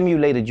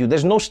emulated you.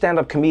 There's no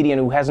stand-up comedian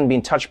who hasn't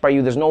been touched by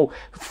you. There's no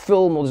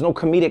film or there's no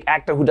comedic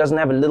actor who doesn't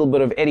have a little bit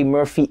of Eddie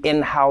Murphy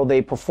in how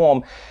they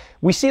perform.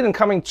 We see it in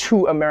Coming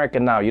to America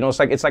now. You know,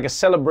 it's like a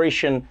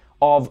celebration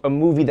of a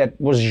movie that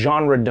was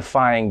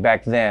genre-defying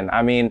back then.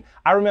 I mean,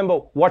 I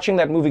remember watching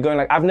that movie going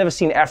like, I've never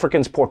seen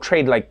Africans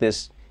portrayed like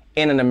this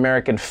in an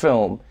American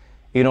film.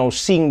 You know,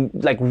 seeing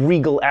like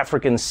regal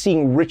Africans,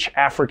 seeing rich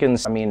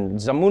Africans. I mean,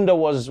 Zamunda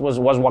was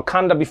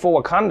Wakanda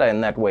before Wakanda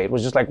in that way. It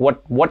was just like,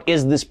 what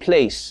is this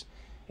place?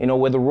 You know,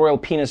 where the royal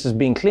penis is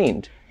being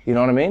cleaned. You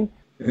know what I mean?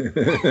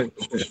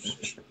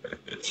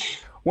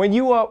 When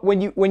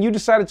you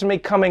decided to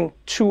make Coming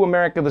to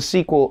America the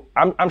sequel,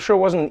 I'm sure it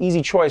wasn't an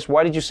easy choice.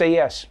 Why did you say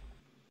yes?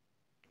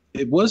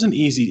 It wasn't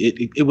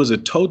easy. It was a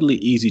totally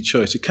easy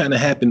choice. It kind of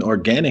happened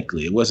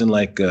organically. It wasn't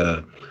like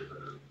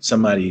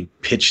somebody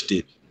pitched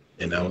it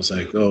and I was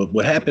like, oh,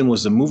 what happened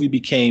was the movie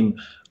became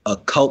a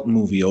cult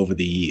movie over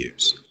the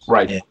years.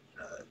 Right.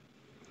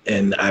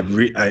 And I've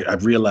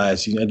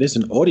realized, you know, there's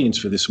an audience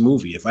for this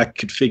movie. If I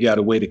could figure out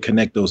a way to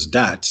connect those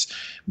dots,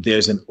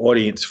 there's an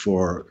audience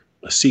for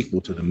a sequel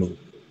to the movie.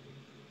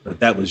 But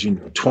that was,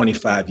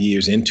 25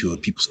 years into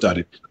it. People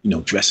started,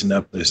 dressing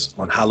up as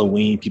on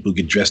Halloween. People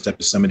get dressed up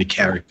as some of the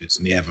characters,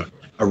 and they have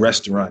a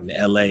restaurant in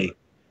L.A.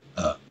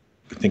 I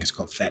think it's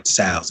called Fat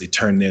Sal's. They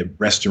turned their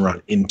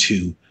restaurant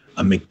into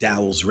a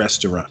McDowell's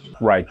restaurant.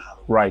 Right.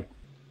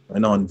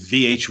 And on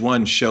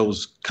VH1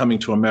 shows Coming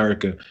to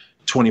America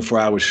 24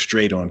 hours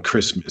straight on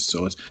Christmas.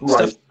 So it's stuff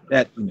like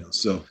that,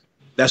 So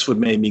that's what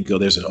made me go,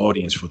 there's an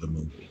audience for the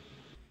movie.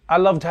 I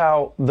loved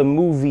how the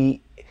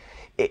movie,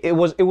 it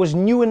was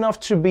new enough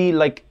to be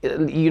like,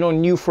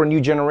 new for a new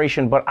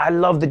generation, but I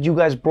love that you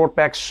guys brought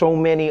back so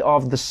many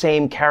of the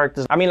same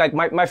characters. I mean, like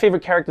my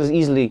favorite characters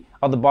easily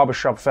are the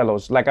barbershop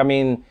fellows. Like, I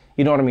mean,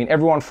 you know what I mean?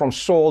 Everyone from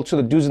Saul to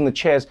the dudes in the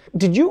chairs.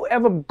 Did you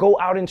ever go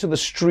out into the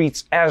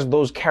streets as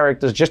those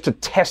characters just to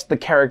test the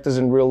characters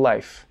in real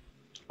life?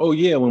 Oh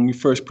yeah, when we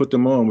first put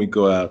them on, we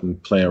go out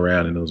and play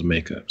around in those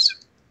makeups.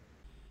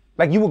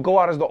 Like you would go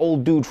out as the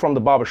old dude from the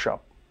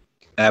barbershop?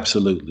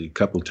 Absolutely. A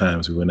couple of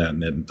times we went out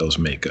in those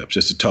makeups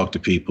just to talk to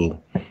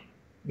people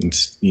and,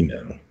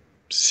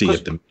 see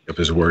if the makeup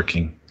is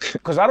working.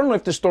 Because I don't know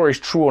if this story is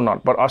true or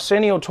not, but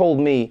Arsenio told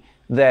me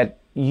that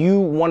you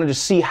wanted to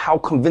see how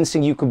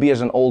convincing you could be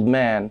as an old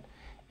man,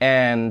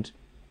 and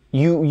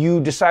you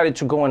decided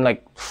to go and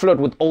like flirt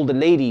with older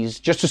ladies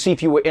just to see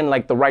if you were in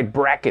like the right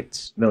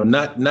brackets. No,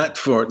 not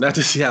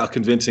to see how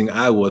convincing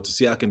I was, to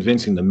see how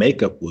convincing the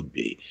makeup would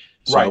be.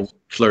 So I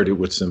flirted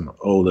with some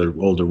older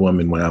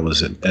woman when I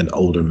was an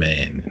older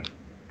man.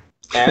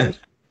 And?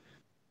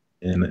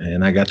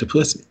 and I got the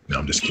pussy. No,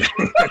 I'm just kidding.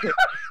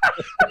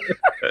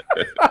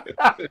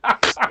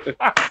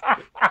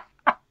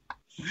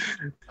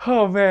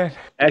 Oh man.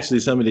 Actually,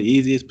 some of the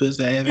easiest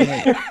pussy I ever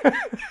had.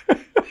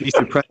 Be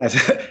surprised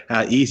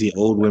how easy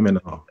old women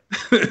are.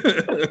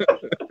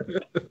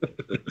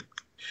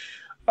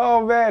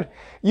 Oh man.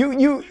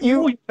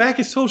 Your back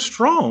is so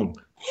strong.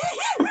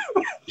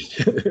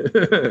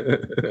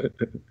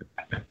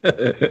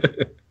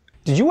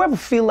 Did Did you ever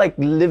feel like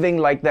living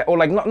like that, or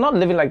like not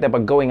living like that,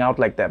 but going out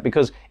like that?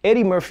 Because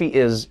Eddie Murphy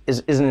is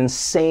an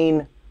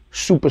insane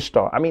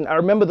superstar. I mean, I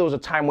remember there was a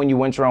time when you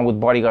went around with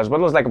bodyguards,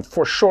 but it was like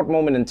for a short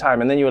moment in time,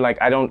 and then you were like,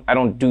 I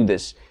don't do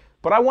this.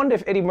 But I wonder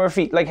if Eddie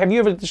Murphy, like, have you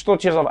ever just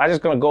thought to yourself, I'm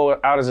just gonna go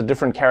out as a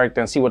different character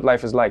and see what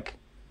life is like?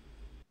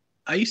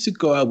 I used to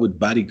go out with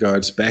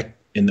bodyguards back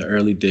in the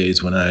early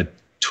days when I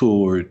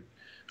toured,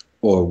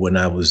 or when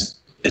I was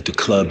at the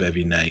club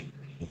every night.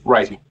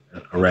 Right.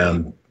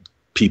 Around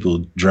people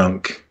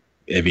drunk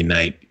every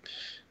night,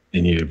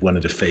 and you're one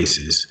of the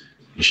faces.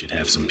 You should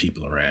have some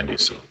people around you.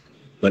 So,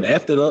 but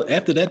after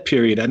that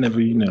period, I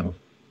never,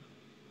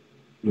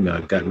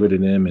 I got rid of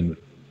them, and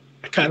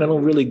I kind of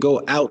don't really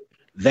go out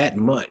that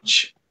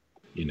much,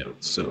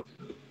 So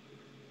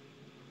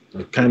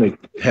I kind of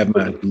have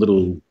my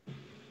little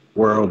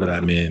world that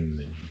I'm in,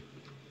 and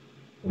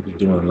I'll be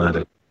doing a lot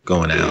of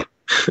going out.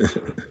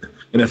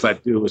 And if I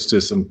do, it's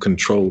to some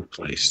controlled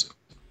place.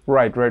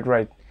 Right.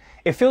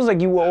 It feels like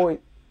you were always...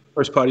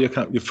 First part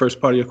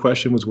of your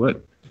question was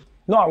what?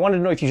 No, I wanted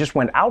to know if you just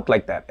went out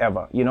like that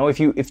ever.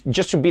 If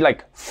just to be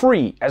like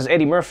free as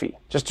Eddie Murphy,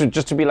 just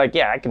to be like,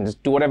 yeah, I can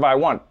just do whatever I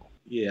want.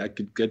 Yeah, I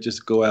could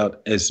just go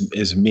out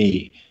as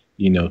me,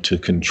 to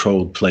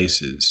controlled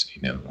places,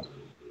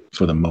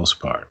 for the most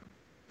part.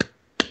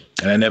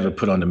 And I never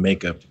put on the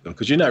makeup,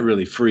 because you're not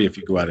really free if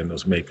you go out in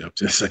those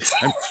makeups. It's like,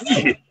 I'm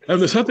free. I'm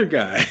this other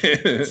guy.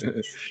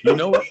 You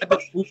know what? I did a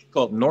movie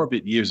called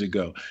Norbit years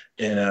ago,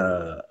 and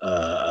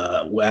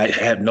where I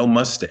had no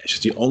mustache. It's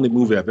the only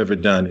movie I've ever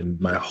done in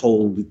my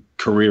whole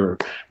career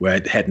where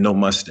I had no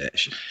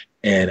mustache.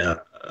 And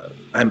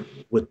I'm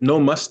with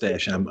no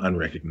mustache, I'm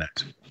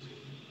unrecognizable.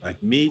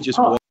 Like me, just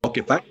walk.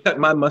 If I cut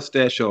my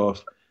mustache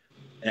off,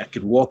 I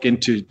could walk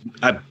into,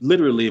 I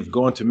literally have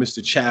gone to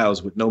Mr.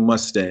 Child's with no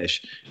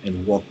mustache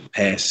and walked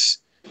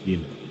past,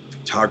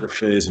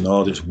 photographers and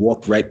all this,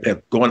 walk right past,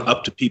 going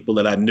up to people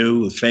that I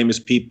knew, famous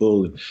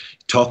people, and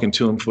talking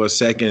to them for a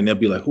second, and they'll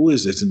be like, who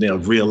is this? And they'll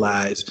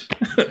realize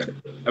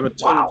I'm a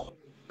total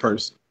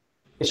person.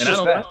 It's and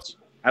just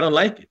I don't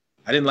like it.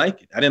 I didn't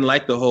like it. I didn't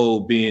like the whole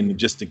being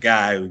just a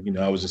guy,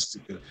 I was just,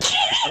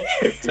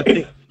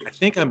 I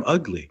think I'm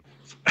ugly.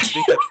 I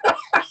think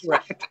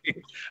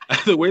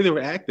the way they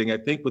were acting, I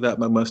think without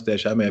my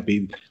mustache, I might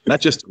be not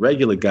just a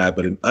regular guy,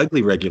 but an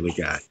ugly regular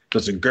guy.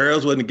 Because the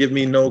girls wouldn't give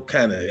me no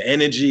kind of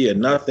energy or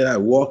nothing. I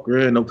walk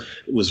around.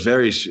 It was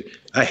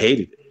I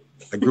hated it.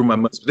 I grew my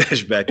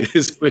mustache back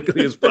as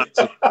quickly as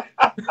possible.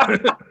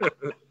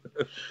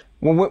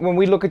 When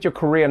we look at your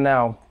career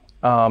now,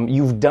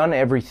 you've done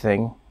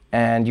everything,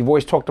 and you've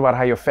always talked about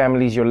how your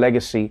family's your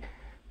legacy,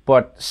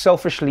 but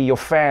selfishly, your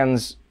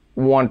fans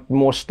want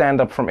more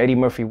stand-up from Eddie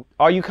Murphy.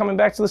 Are you coming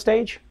back to the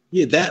stage?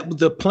 Yeah,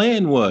 the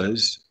plan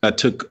was, I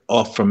took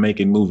off from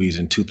making movies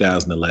in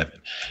 2011.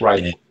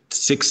 Right. And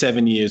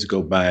 6-7 years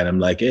go by, and I'm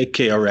like,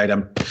 okay, all right,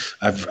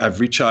 I've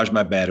recharged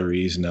my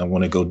batteries, and I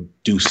want to go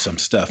do some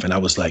stuff. And I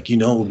was like,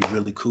 it would be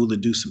really cool to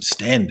do some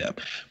stand-up,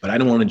 but I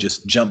don't want to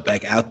just jump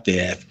back out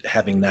there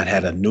having not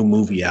had a new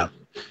movie out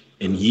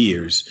in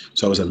years.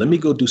 So I was like, let me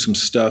go do some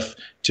stuff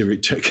to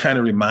kind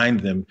of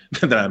remind them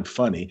that I'm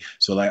funny.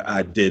 So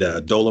I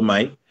did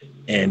Dolomite,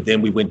 and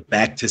then we went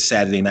back to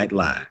Saturday Night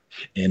Live.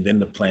 And then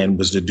the plan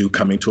was to do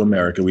Coming to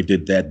America. We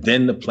did that.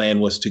 Then the plan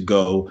was to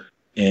go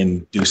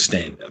and do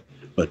stand-up.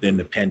 But then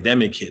the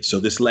pandemic hit. So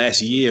this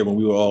last year when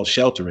we were all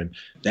sheltering,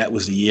 that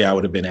was the year I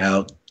would have been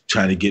out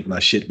trying to get my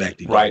shit back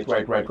together.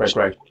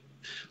 Right.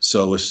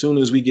 So as soon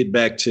as we get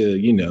back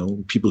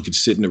to, people could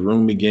sit in the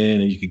room again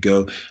and you could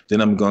go,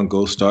 then I'm going to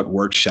go start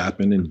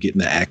workshopping and getting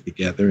the act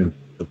together. And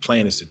the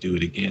plan is to do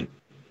it again.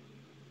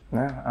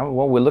 Yeah,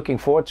 well, we're looking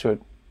forward to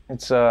it.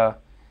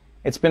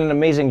 It's been an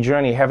amazing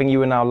journey having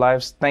you in our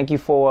lives. Thank you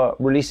for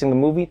releasing the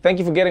movie. Thank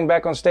you for getting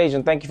back on stage,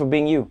 and thank you for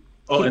being you.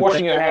 Keep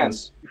washing your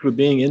hands. For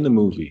being in the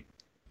movie.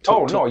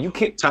 No, are you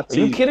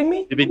kidding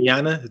me?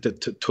 Bibinyana,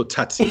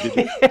 Totatsi.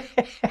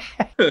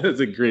 That's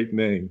a great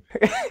name.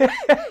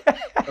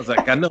 I was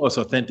like, I know it's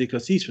authentic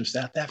because he's from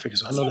South Africa,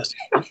 so I know that's.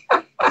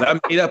 I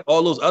made up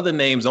all those other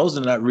names. Those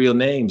are not real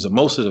names.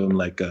 Most of them,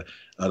 like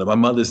my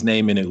mother's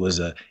name, and it was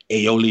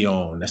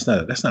Aeolion.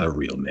 That's not a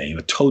real name.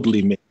 I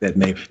totally made that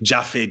name.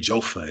 Jaffe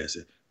Jofa is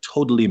a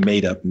totally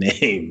made up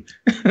name.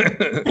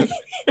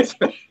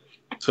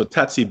 So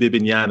Tatsi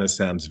Bibinyana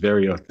sounds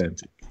very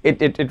authentic.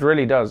 It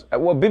really does.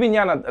 Well,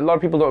 Bibinyana, a lot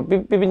of people don't.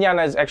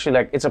 Bibinyana is actually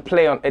like, it's a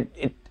play on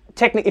it.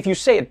 Technically, if you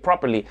say it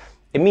properly,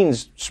 it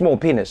means small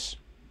penis.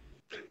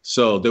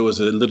 So there was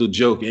a little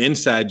joke,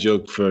 inside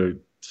joke for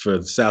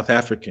South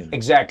African.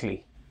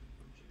 Exactly.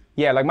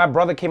 Yeah, like my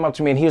brother came up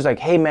to me and he was like,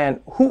 "Hey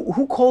man,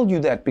 who called you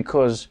that?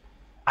 Because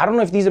I don't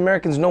know if these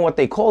Americans know what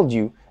they called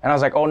you." And I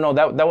was like, "Oh no,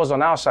 that was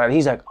on our side."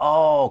 He's like,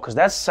 "Oh, because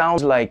that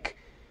sounds like."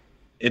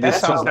 That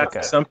sounds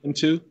like something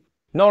too.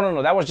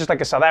 No. That was just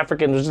like a South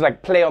African. It was just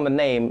like play on the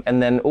name,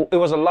 and then it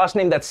was a last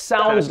name that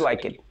sounds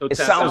like it. It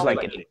sounds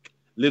like it.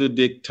 Little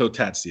Dick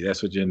Totatsi.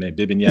 That's what your name,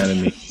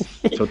 Bibinyana, means.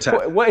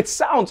 Totatsi. Well, it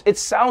sounds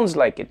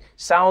like it.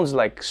 Sounds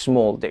like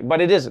small dick, but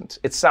it isn't.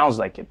 It sounds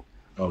like it.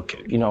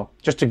 Okay.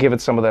 Just to give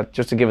it some of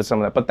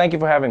that. But thank you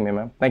for having me,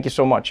 man. Thank you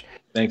so much.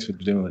 Thanks for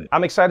doing it.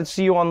 I'm excited to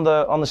see you on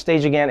the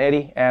stage again,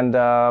 Eddie. And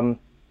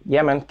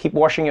yeah, man, keep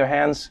washing your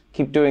hands,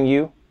 keep doing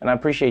you, and I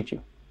appreciate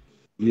you.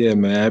 Yeah,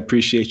 man, I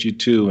appreciate you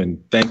too, and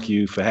thank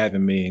you for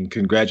having me, and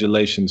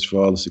congratulations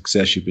for all the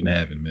success you've been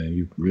having, man.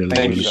 You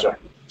really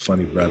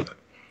funny brother.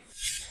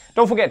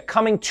 Don't forget,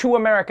 Coming to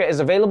America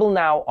is available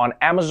now on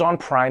Amazon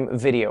Prime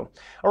Video.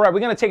 All right, we're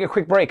going to take a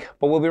quick break,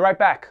 but we'll be right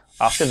back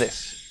after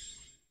this.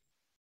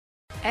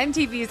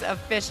 MTV's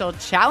official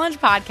Challenge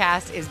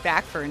podcast is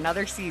back for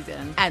another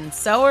season. And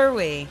so are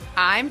we.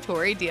 I'm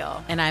Tori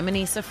Deal. And I'm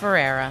Anissa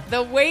Ferreira.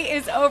 The wait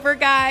is over,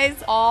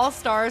 guys. All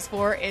Stars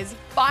 4 is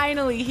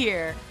finally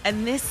here.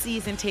 And this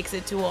season takes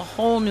it to a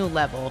whole new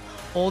level.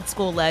 Old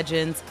school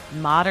legends,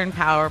 modern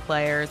power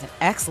players, and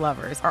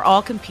ex-lovers are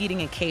all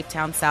competing in Cape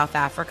Town, South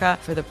Africa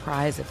for the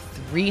prize of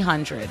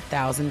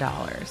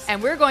 $300,000.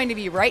 And we're going to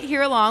be right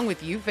here along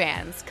with you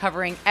fans,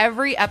 covering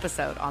every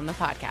episode on the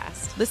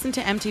podcast. Listen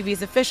to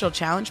MTV's official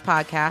Challenge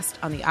podcast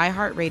on the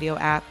iHeartRadio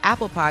app,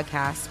 Apple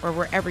Podcasts, or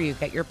wherever you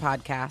get your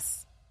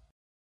podcasts.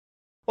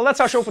 Well, that's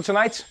our show for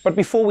tonight. But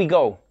before we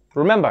go,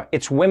 remember,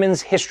 it's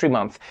Women's History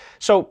Month,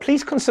 so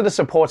please consider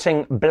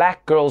supporting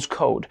Black Girls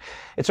Code.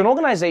 It's an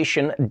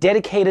organization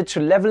dedicated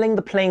to leveling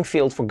the playing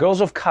field for girls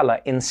of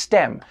color in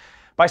STEM.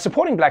 By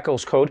supporting Black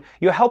Girls Code,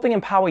 you're helping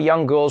empower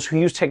young girls who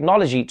use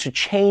technology to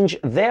change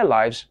their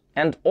lives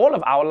and all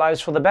of our lives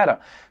for the better.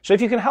 So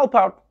if you can help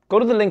out, go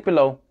to the link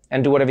below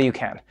and do whatever you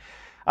can.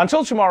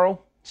 Until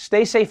tomorrow,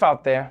 stay safe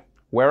out there,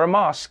 wear a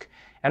mask,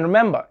 and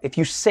remember, if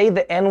you say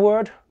the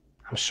N-word,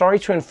 I'm sorry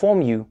to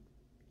inform you,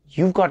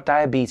 you've got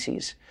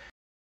diabetes.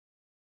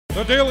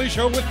 The Daily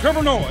Show with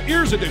Trevor Noah,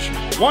 Ears Edition.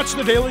 Watch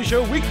The Daily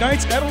Show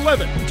weeknights at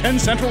 11, 10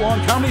 Central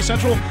on Comedy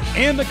Central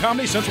and the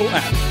Comedy Central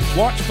app.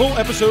 Watch full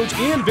episodes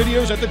and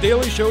videos at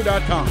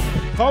thedailyshow.com.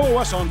 Follow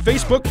us on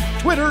Facebook,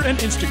 Twitter, and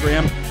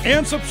Instagram,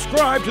 and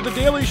subscribe to The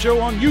Daily Show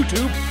on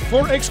YouTube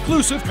for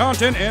exclusive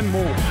content and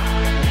more.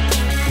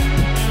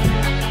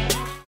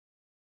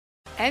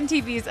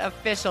 MTV's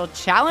official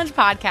Challenge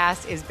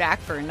podcast is back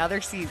for another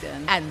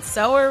season. And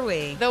so are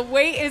we. The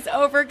wait is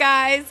over,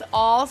 guys.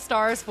 All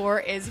Stars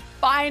 4 is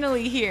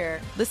finally here.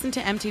 Listen to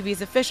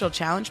MTV's official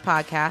Challenge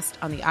podcast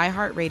on the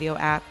iHeartRadio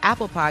app,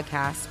 Apple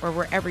Podcasts, or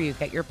wherever you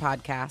get your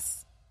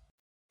podcasts.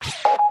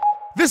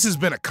 This has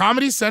been a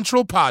Comedy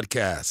Central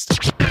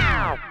podcast.